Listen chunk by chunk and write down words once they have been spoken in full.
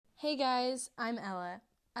Hey guys, I'm Ella.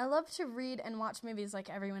 I love to read and watch movies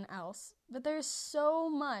like everyone else, but there's so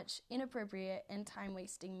much inappropriate and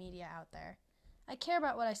time-wasting media out there. I care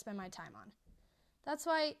about what I spend my time on. That's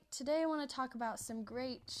why today I want to talk about some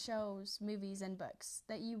great shows, movies, and books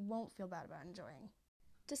that you won't feel bad about enjoying.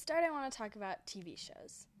 To start, I want to talk about TV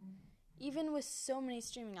shows. Even with so many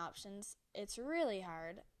streaming options, it's really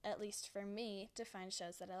hard, at least for me, to find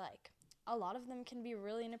shows that I like. A lot of them can be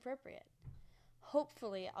really inappropriate.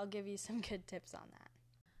 Hopefully, I'll give you some good tips on that.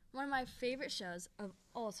 One of my favorite shows of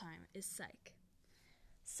all time is Psych.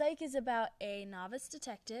 Psych is about a novice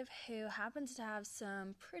detective who happens to have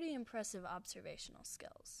some pretty impressive observational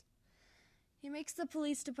skills. He makes the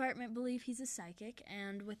police department believe he's a psychic,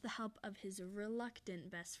 and with the help of his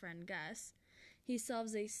reluctant best friend Gus, he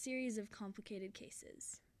solves a series of complicated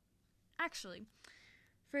cases. Actually,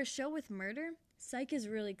 for a show with murder, Psych is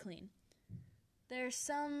really clean. There's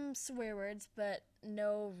some swear words, but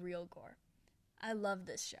no real gore. I love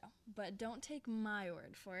this show, but don't take my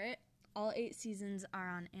word for it. All 8 seasons are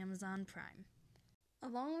on Amazon Prime.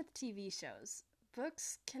 Along with TV shows,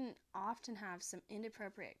 books can often have some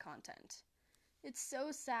inappropriate content. It's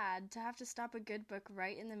so sad to have to stop a good book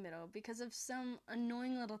right in the middle because of some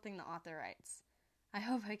annoying little thing the author writes. I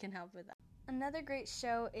hope I can help with that. Another great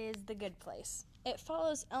show is The Good Place. It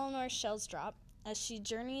follows Eleanor Shellstrop as she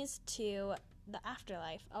journeys to the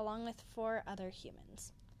afterlife along with 4 other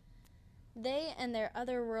humans. They and their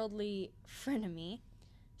otherworldly frenemy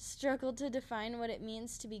struggle to define what it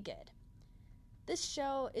means to be good. This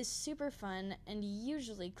show is super fun and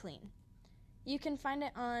usually clean. You can find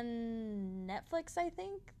it on Netflix, I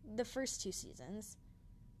think, the first 2 seasons.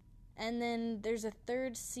 And then there's a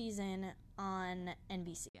 3rd season on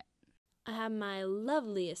NBC. I have my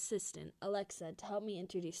lovely assistant, Alexa, to help me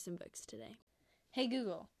introduce some books today. Hey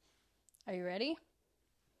Google, are you ready?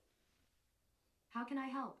 How can I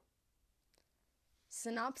help?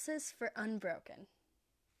 Synopsis for Unbroken.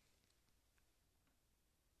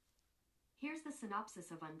 Here's the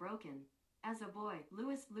synopsis of Unbroken. As a boy,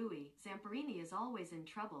 Louis Zamperini is always in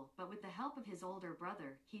trouble, but with the help of his older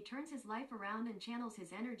brother, he turns his life around and channels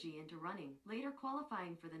his energy into running, later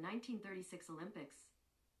qualifying for the 1936 Olympics.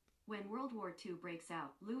 When World War II breaks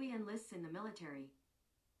out, Louis enlists in the military.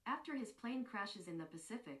 After his plane crashes in the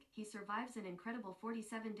Pacific, he survives an incredible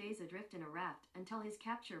 47 days adrift in a raft until his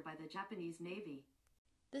capture by the Japanese Navy.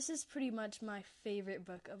 This is pretty much my favorite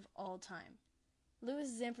book of all time. Louis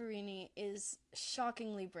Zamperini is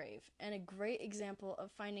shockingly brave and a great example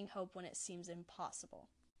of finding hope when it seems impossible.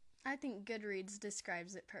 I think Goodreads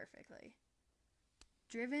describes it perfectly.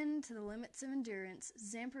 Driven to the limits of endurance,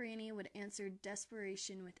 Zamperini would answer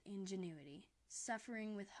desperation with ingenuity,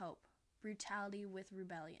 suffering with hope, brutality with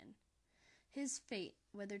rebellion. His fate,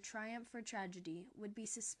 whether triumph or tragedy, would be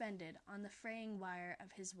suspended on the fraying wire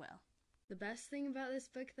of his will. The best thing about this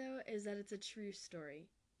book, though, is that it's a true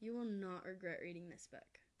story. You will not regret reading this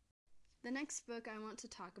book. The next book I want to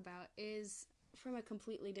talk about is from a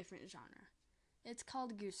completely different genre. It's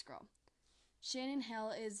called Goose Girl. Shannon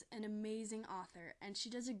Hale is an amazing author, and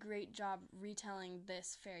she does a great job retelling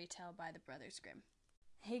this fairy tale by the Brothers Grimm.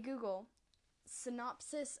 Hey Google,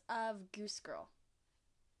 synopsis of Goose Girl.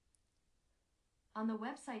 On the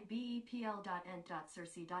website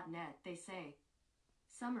bepl.ent.cersei.net, they say,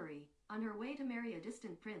 Summary. On her way to marry a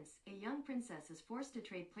distant prince, a young princess is forced to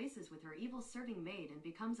trade places with her evil serving maid and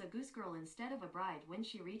becomes a goose girl instead of a bride when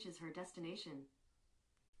she reaches her destination.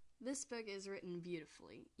 This book is written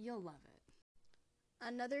beautifully. You'll love it.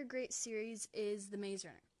 Another great series is The Maze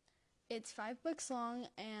Runner. It's 5 books long,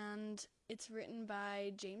 and it's written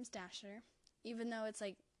by James Dashner. Even though it's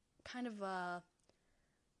kind of a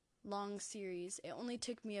long series, it only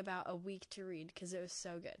took me about a week to read because it was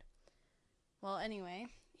so good. Well, anyway,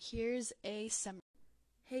 here's a summary.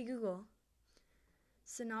 Hey Google,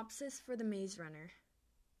 synopsis for The Maze Runner.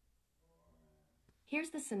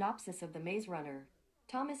 Here's the synopsis of The Maze Runner.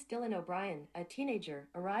 Thomas Dylan O'Brien, a teenager,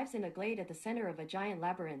 arrives in a glade at the center of a giant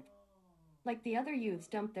labyrinth. Like the other youths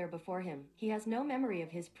dumped there before him, he has no memory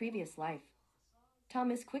of his previous life.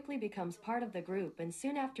 Thomas quickly becomes part of the group and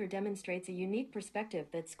soon after demonstrates a unique perspective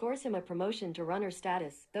that scores him a promotion to runner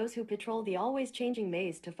status, those who patrol the always changing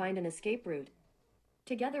maze to find an escape route.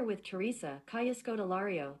 Together with Teresa, Kaya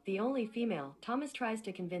Scodelario, the only female, Thomas tries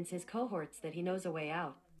to convince his cohorts that he knows a way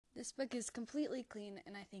out. This book is completely clean,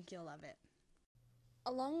 and I think you'll love it.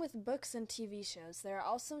 Along with books and TV shows, there are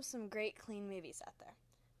also some great clean movies out there.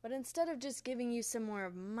 But instead of just giving you some more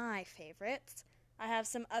of my favorites, I have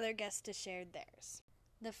some other guests to share theirs.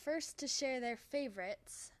 The first to share their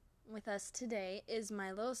favorites with us today is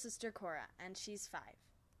my little sister Cora, and she's 5.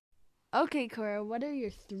 Okay, Cora, what are your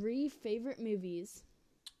 3 favorite movies?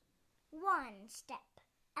 1 step,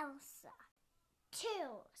 Elsa. 2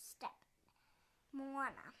 step,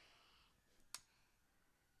 Moana.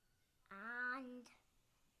 And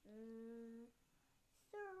 3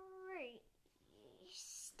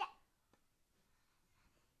 step,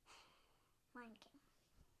 Lion King.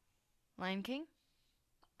 Lion King?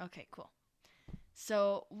 Okay, cool.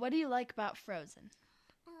 So, what do you like about Frozen?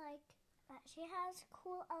 I like that she has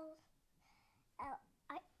cool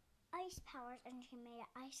ice powers and she made an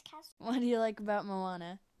ice castle. What do you like about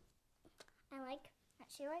Moana? I like that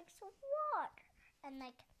she likes water and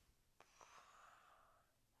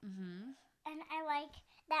and I like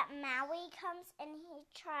that Maui comes and he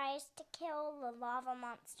tries to kill the lava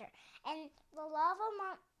monster. And the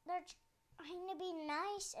lava they're trying to be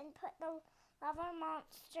nice and put the lava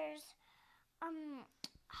monster's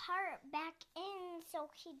heart back in so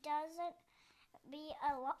he doesn't be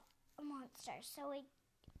a monster. So he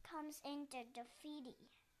comes into Defeaty.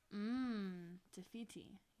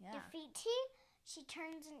 Defeaty. Yeah. Defeaty, she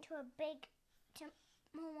turns into a big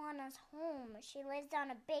Moana's home. She lives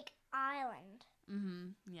on a big island.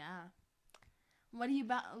 Yeah. What do you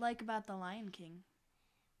like about The Lion King?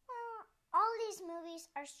 Well, all these movies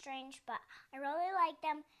are strange, but I really like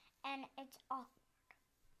them, and it's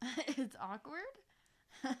awkward. It's awkward?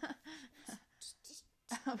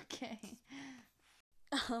 Okay.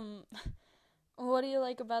 What do you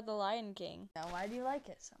like about The Lion King? Now, why do you like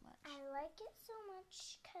it so much? I like it so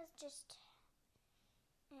much because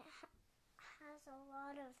it has a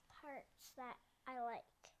lot of parts that I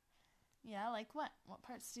like. Yeah, like what? What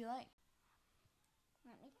parts do you like?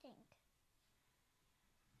 Let me think.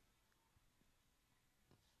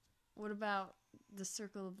 What about The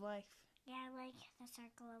Circle of Life? Yeah, I like The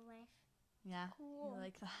Circle of Life. Yeah, Cool. you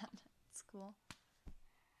like that? It's cool.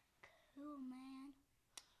 Cool, man.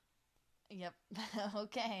 Yep.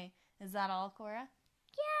 Okay. Is that all, Cora?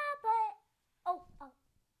 Yeah, but I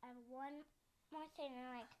have one more thing I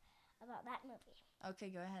like about that movie. Okay,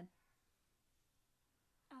 go ahead.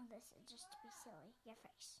 Oh, this is just to be silly. Your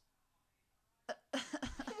face.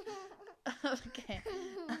 Okay.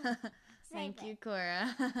 Thank you,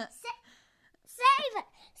 Cora. Save it!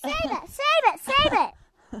 Save it! Save it! Save it!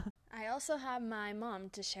 I also have my mom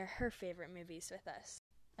to share her favorite movies with us.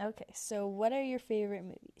 Okay, so what are your favorite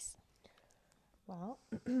movies? Well,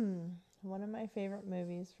 one of my favorite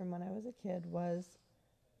movies from when I was a kid was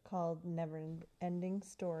called Never Ending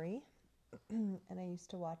Story, and I used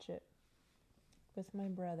to watch it with my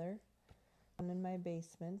brother in my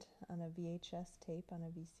basement on a VHS tape on a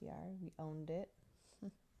VCR. We owned it,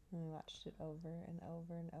 and we watched it over and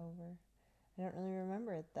over and over. I don't really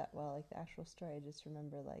remember it that well, like the actual story. I just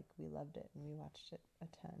remember like we loved it and we watched it a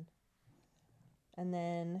ton. And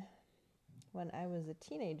then when I was a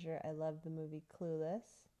teenager, I loved the movie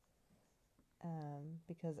Clueless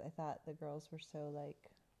because I thought the girls were so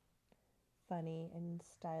like funny and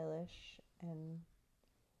stylish and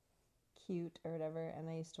cute or whatever, and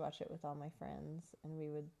I used to watch it with all my friends, and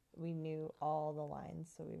we knew all the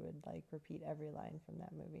lines, so we would like repeat every line from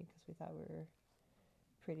that movie because we thought we were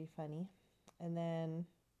pretty funny. And then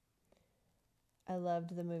I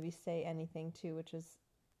loved the movie Say Anything too, which is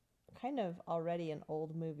kind of already an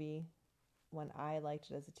old movie when I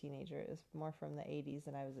liked it as a teenager. It was more from the 80s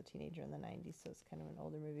and I was a teenager in the 90s, so it's kind of an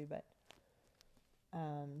older movie, but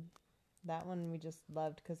that one we just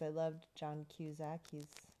loved because I loved John Cusack.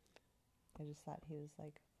 I just thought he was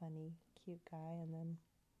like a funny, cute guy. And then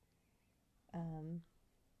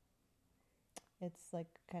it's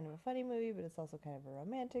like kind of a funny movie, but it's also kind of a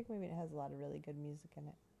romantic movie. It has a lot of really good music in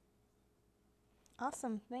it.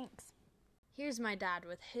 Awesome, thanks. Here's my dad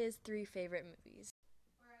with his 3 favorite movies.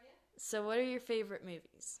 Where are you? So what are your favorite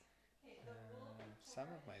movies? Some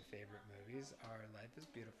of my favorite movies are Life is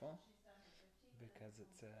Beautiful, because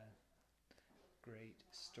it's a great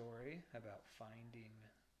story about finding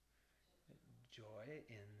joy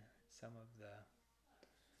in some of the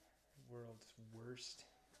world's worst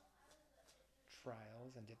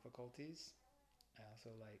trials and difficulties. I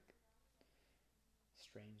also like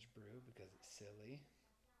Strange Brew because it's silly.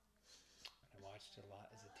 I watched it a lot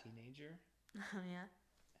as a teenager. Oh, yeah?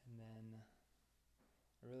 And then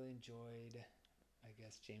I really enjoyed, I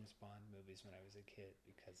guess, James Bond movies when I was a kid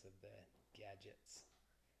because of the gadgets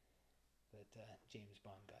that James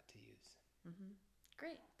Bond got to use.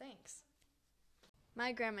 Great, thanks.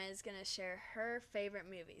 My grandma is going to share her favorite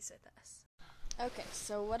movies with us. Okay,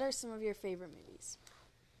 so what are some of your favorite movies?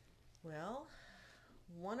 Well,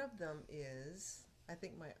 one of them is, I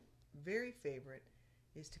think my very favorite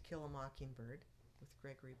is To Kill a Mockingbird with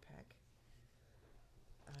Gregory Peck.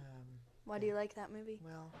 Why do you like that movie?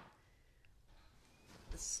 Well,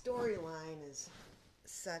 the storyline is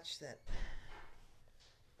such that,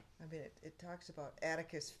 I mean, it talks about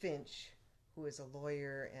Atticus Finch, who is a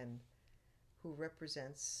lawyer and who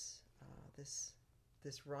represents this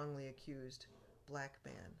wrongly accused black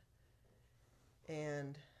man.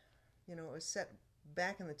 And, you know, it was set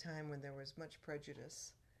back in the time when there was much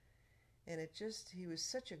prejudice. And he was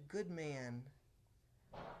such a good man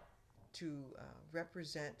to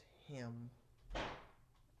represent him,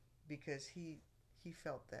 because he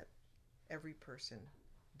felt that every person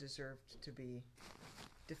deserved to be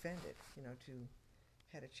defended, you know,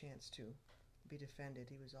 had a chance to be defended.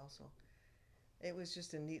 It was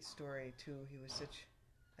just a neat story too. He was such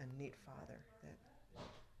a neat father that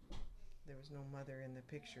there was no mother in the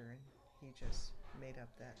picture, and he just made up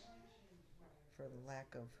that for the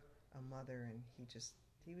lack of a mother. And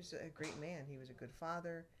he was a great man. He was a good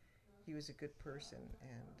father. He was a good person,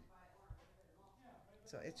 and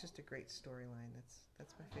so it's just a great storyline.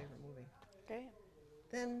 That's my favorite movie. Great.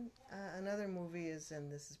 Then another movie is,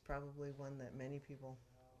 and this is probably one that many people,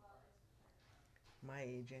 my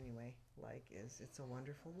age anyway, is It's a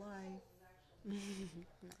Wonderful Life. Nice.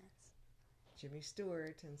 Jimmy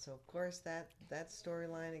Stewart, and so of course that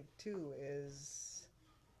storyline too is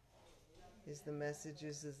the message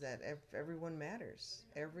is that everyone matters.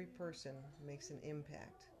 Every person makes an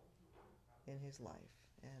impact in his life,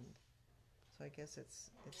 and so I guess it's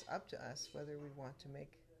up to us whether we want to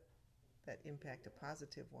make that impact a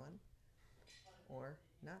positive one or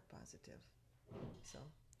not positive. So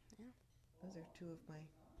Yeah. those are two of my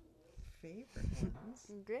favorite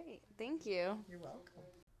ones. Great. Thank you. You're welcome.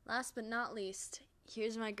 Last but not least,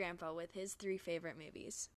 here's my grandpa with his 3 favorite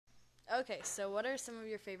movies. Okay, so what are some of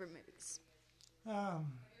your favorite movies? I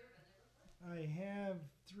have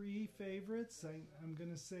 3 favorites. I'm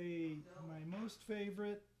going to say my most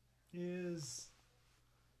favorite is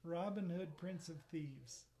Robin Hood, Prince of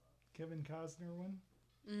Thieves, Kevin Costner one.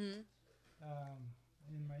 Mm-hmm.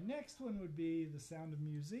 And my next one would be The Sound of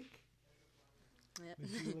Music, Yep.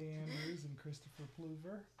 with Julie Andrews and Christopher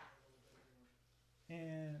Plumer.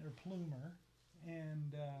 And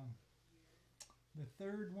the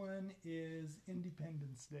third one is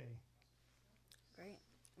Independence Day. Great.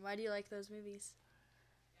 Why do you like those movies?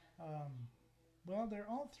 Well, they're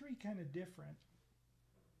all 3 kind of different.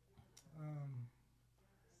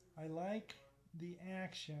 I like the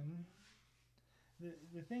action.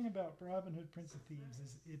 The thing about Robin Hood, Prince of Thieves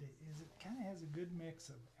is it kind of has a good mix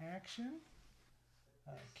of action,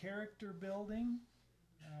 character building,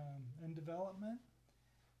 and development.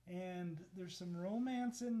 And there's some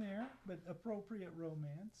romance in there, but appropriate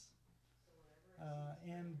romance,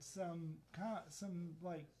 and some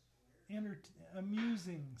like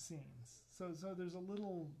amusing scenes. So there's a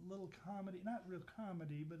little comedy, not real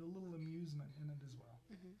comedy, but a little amusement in it as well.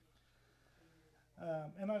 Mm-hmm.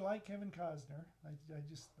 And I like Kevin Costner.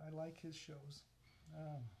 I like his shows.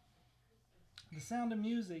 The Sound of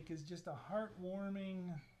Music is just a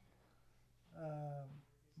heartwarming,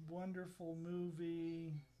 wonderful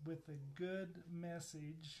movie with a good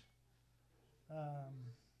message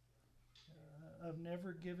of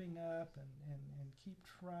never giving up and keep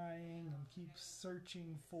trying and keep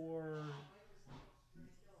searching for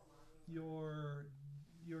your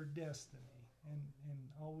destiny and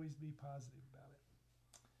always be positive about it.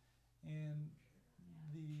 And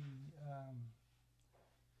the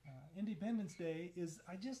Independence Day is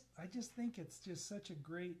I just think it's just such a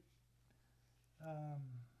great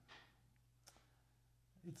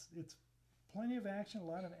it's plenty of action, a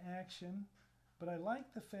lot of action, but I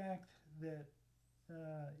like the fact that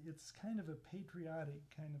it's kind of a patriotic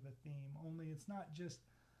kind of a theme, only it's not just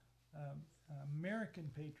American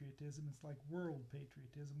patriotism, it's like world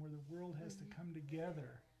patriotism, where the world has to come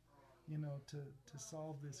together, you know, to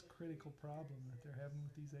solve this critical problem that they're having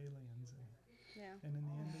with these aliens. And in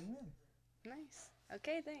the end, they win. Nice.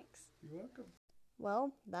 Okay, thanks. You're welcome.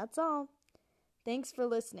 Well, that's all. Thanks for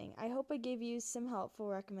listening. I hope I gave you some helpful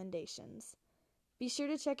recommendations. Be sure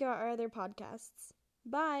to check out our other podcasts.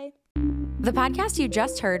 Bye! The podcast you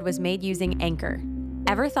just heard was made using Anchor.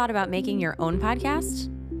 Ever thought about making your own podcast?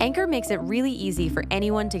 Anchor makes it really easy for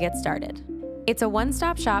anyone to get started. It's a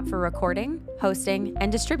one-stop shop for recording, hosting,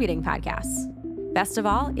 and distributing podcasts. Best of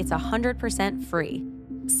all, it's 100% free.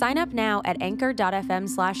 Sign up now at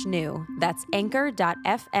anchor.fm/new. That's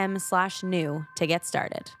anchor.fm/new to get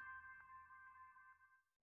started.